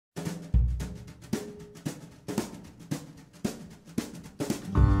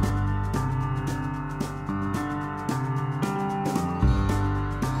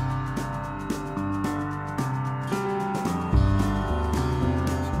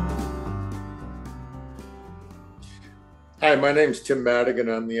Hi, my name's Tim Madigan.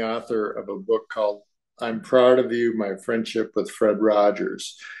 I'm the author of a book called I'm Proud of You, My Friendship with Fred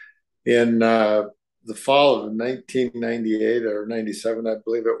Rogers. In the fall of 1998 or 97, I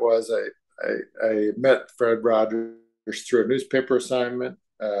believe it was, I met Fred Rogers through a newspaper assignment.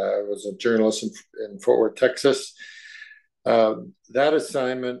 I was a journalist in Fort Worth, Texas. That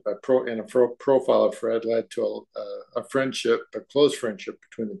assignment, profile of Fred, led to a friendship, a close friendship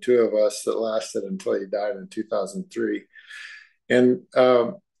between the two of us that lasted until he died in 2003. And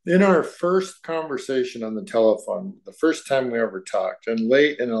in our first conversation on the telephone, the first time we ever talked, and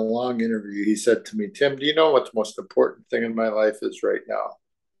late in a long interview, he said to me, Tim, do you know what the most important thing in my life is right now?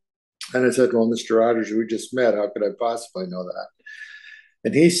 And I said, well, Mr. Rogers, we just met. How could I possibly know that?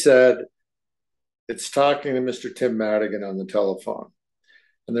 And he said, it's talking to Mr. Tim Madigan on the telephone.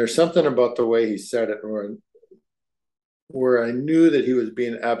 And there's something about the way he said it where I knew that he was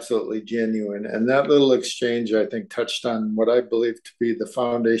being absolutely genuine. And that little exchange, I think, touched on what I believe to be the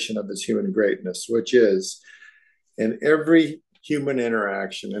foundation of his human greatness, which is in every human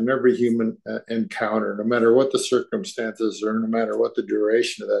interaction and every human encounter, no matter what the circumstances or no matter what the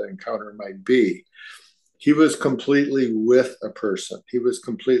duration of that encounter might be, he was completely with a person. He was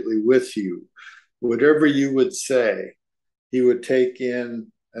completely with you. Whatever you would say, he would take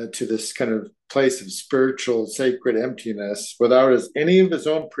in to this kind of place of spiritual sacred emptiness without any of his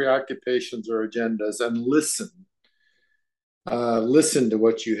own preoccupations or agendas, and listen to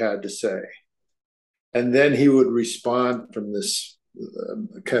what you had to say. And then he would respond from this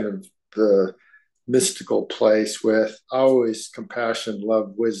kind of the mystical place with always compassion,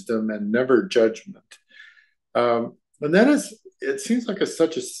 love, wisdom, and never judgment. And that is, it seems like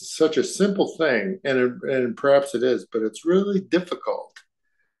such a simple thing, and perhaps it is, but it's really difficult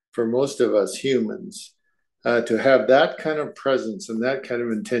for most of us humans to have that kind of presence and that kind of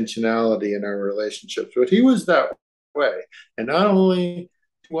intentionality in our relationships. But he was that way, and not only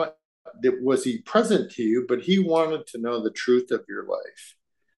what was he present to you, but he wanted to know the truth of your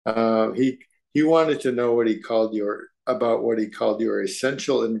life. He wanted to know what he called your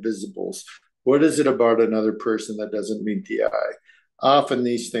essential invisibles. What is it about another person that doesn't meet the eye? Often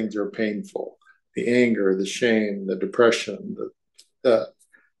these things are painful: the anger, the shame, the depression, the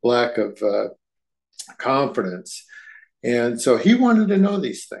lack of confidence. And so he wanted to know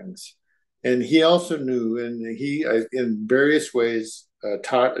these things. And he also knew, and he, in various ways,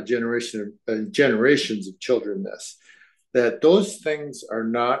 taught generations of children this, that those things are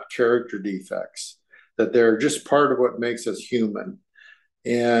not character defects, that they're just part of what makes us human.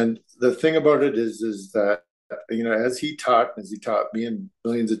 And the thing about it is that, as he taught me and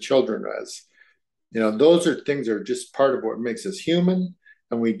millions of children, those are things that are just part of what makes us human,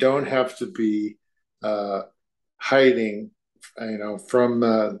 and we don't have to be uh, hiding,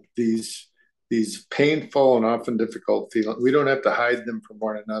 from these painful and often difficult feelings. We don't have to hide them from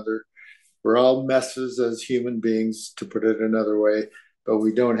one another. We're all messes as human beings, to put it another way, but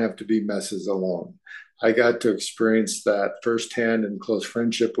we don't have to be messes alone. I got to experience that firsthand in close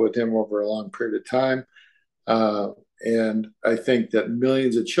friendship with him over a long period of time. Uh, and I think that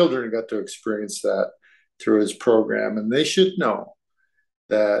millions of children got to experience that through his program. And they should know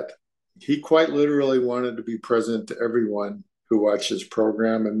that he quite literally wanted to be present to everyone who watched his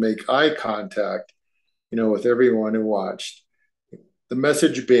program and make eye contact, with everyone who watched. The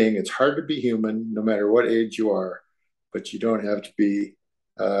message being, it's hard to be human no matter what age you are, but you don't have to be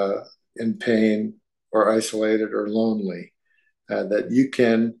in pain or isolated or lonely. That you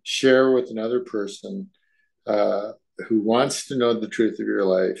can share with another person uh, who wants to know the truth of your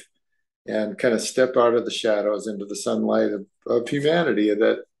life and kind of step out of the shadows into the sunlight of humanity.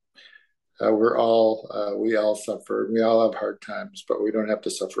 That we all suffer, we all have hard times, but we don't have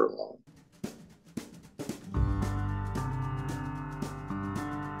to suffer alone.